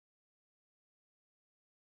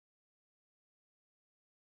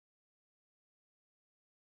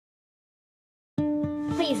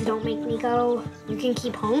Please don't make me go. You can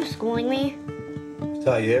keep homeschooling me. I'll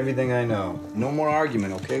tell you everything I know. No more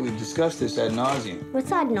argument, okay? We've discussed this ad nauseum.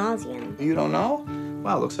 What's ad nauseum? You don't know?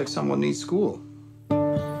 Wow, looks like someone needs school. Good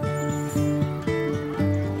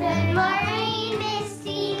morning, Miss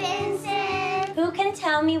Stevenson. Who can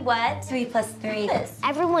tell me what 3 + 3 is?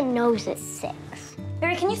 Everyone knows it's 6.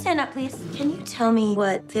 Barry, can you stand up, please? Can you tell me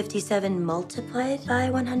what 57 multiplied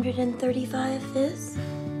by 135 is?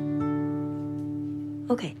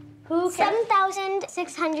 Okay.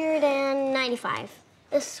 7,695.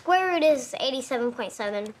 The square root is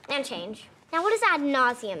 87.7 and change. Now, what does ad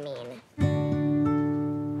nauseum mean?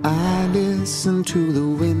 I listen to the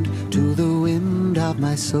wind of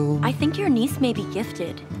my soul. I think your niece may be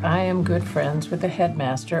gifted. I am good friends with the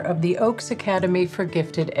headmaster of the Oaks Academy for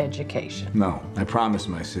Gifted Education. No, I promised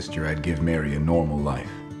my sister I'd give Mary a normal life.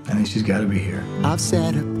 I think she's got to be here. I've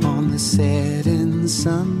sat upon the setting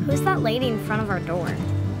sun. Who's that lady in front of our door?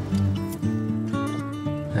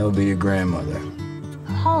 That would be your grandmother.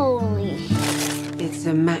 Holy It's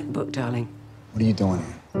a MacBook, darling. What are you doing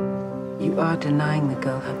here? You are denying the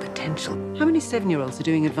girl her potential. How many 7-year-olds are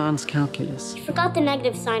doing advanced calculus? You forgot the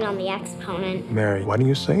negative sign on the exponent. Mary, why didn't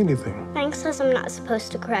you say anything? Frank says I'm not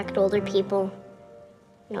supposed to correct older people.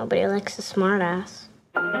 Nobody likes a smartass.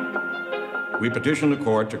 We petition the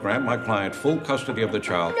court to grant my client full custody of the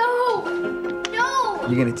child. No! No!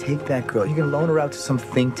 You're gonna take that girl, you're gonna loan her out to some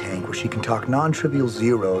think tank where she can talk non-trivial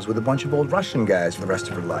zeros with a bunch of old Russian guys for the rest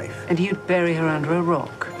of her life. And you'd bury her under a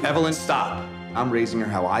rock. Evelyn, stop. I'm raising her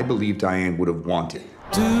how I believe Diane would have wanted.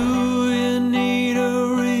 Do you need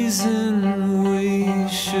a reason we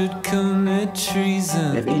should commit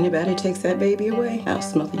treason? If anybody takes that baby away, I'll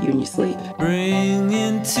smother you in your sleep. Bring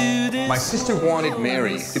into this. My sister wanted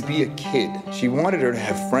Mary to be a kid. She wanted her to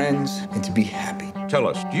have friends and to be happy. Tell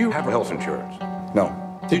us, do you have health insurance? No.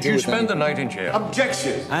 Did you spend the night in jail?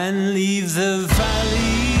 Objection! And leave the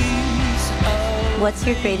valleys of... What's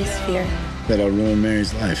your greatest fear? That I'll ruin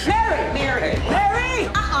Mary's life. Mary!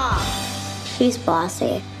 She's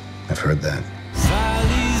bossy. I've heard that.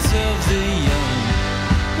 valleys of the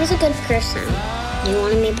young. He's a good person. He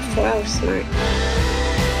wanted me before I was smart.